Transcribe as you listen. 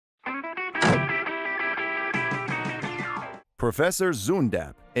Professor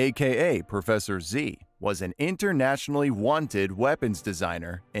Zundap, aka Professor Z, was an internationally wanted weapons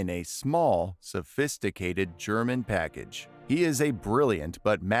designer in a small, sophisticated German package. He is a brilliant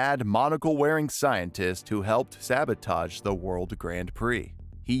but mad monocle-wearing scientist who helped sabotage the World Grand Prix.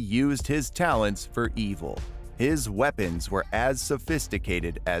 He used his talents for evil. His weapons were as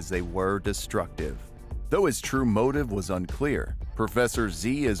sophisticated as they were destructive. Though his true motive was unclear, Professor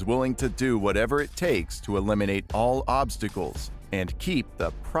Z is willing to do whatever it takes to eliminate all obstacles and keep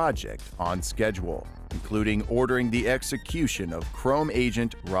the project on schedule, including ordering the execution of Chrome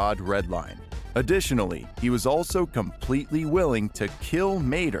Agent Rod Redline. Additionally, he was also completely willing to kill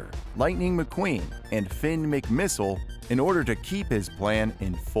Mater, Lightning McQueen, and Finn McMissile in order to keep his plan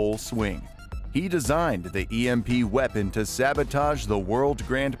in full swing. He designed the EMP weapon to sabotage the World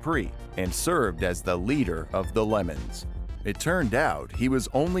Grand Prix and served as the leader of the Lemons. It turned out he was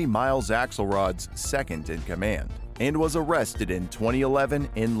only Miles Axelrod's second in command and was arrested in 2011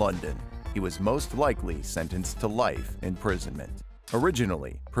 in London. He was most likely sentenced to life imprisonment.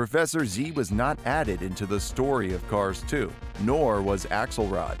 Originally, Professor Z was not added into the story of Cars 2, nor was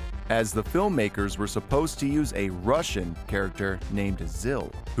Axelrod, as the filmmakers were supposed to use a Russian character named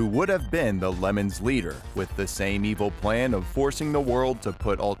Zil, who would have been the Lemons' leader, with the same evil plan of forcing the world to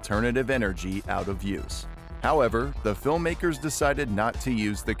put alternative energy out of use. However, the filmmakers decided not to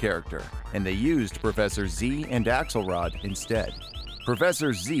use the character, and they used Professor Z and Axelrod instead.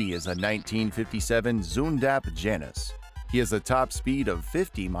 Professor Z is a 1957 Zundap Janus. He has a top speed of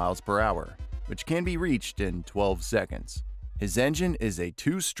 50 miles per hour, which can be reached in 12 seconds. His engine is a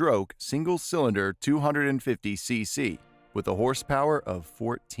two-stroke, single-cylinder 250cc with a horsepower of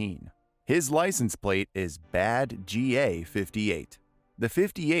 14. His license plate is BAD GA58. The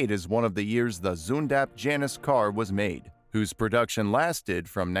 58 is one of the years the Zundap Janus car was made, whose production lasted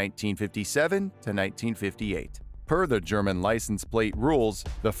from 1957 to 1958. Per the German license plate rules,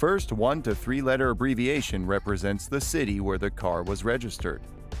 the first 1 to 3 letter abbreviation represents the city where the car was registered.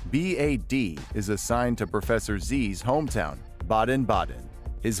 BAD is assigned to Professor Z's hometown, Baden-Baden.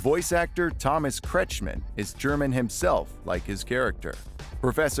 His voice actor, Thomas Kretschmann, is German himself, like his character.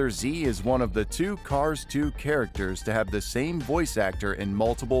 Professor Z is one of the 2 Cars 2 characters to have the same voice actor in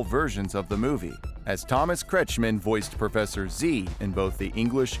multiple versions of the movie, as Thomas Kretschmann voiced Professor Z in both the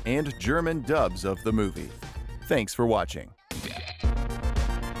English and German dubs of the movie. Thanks for watching.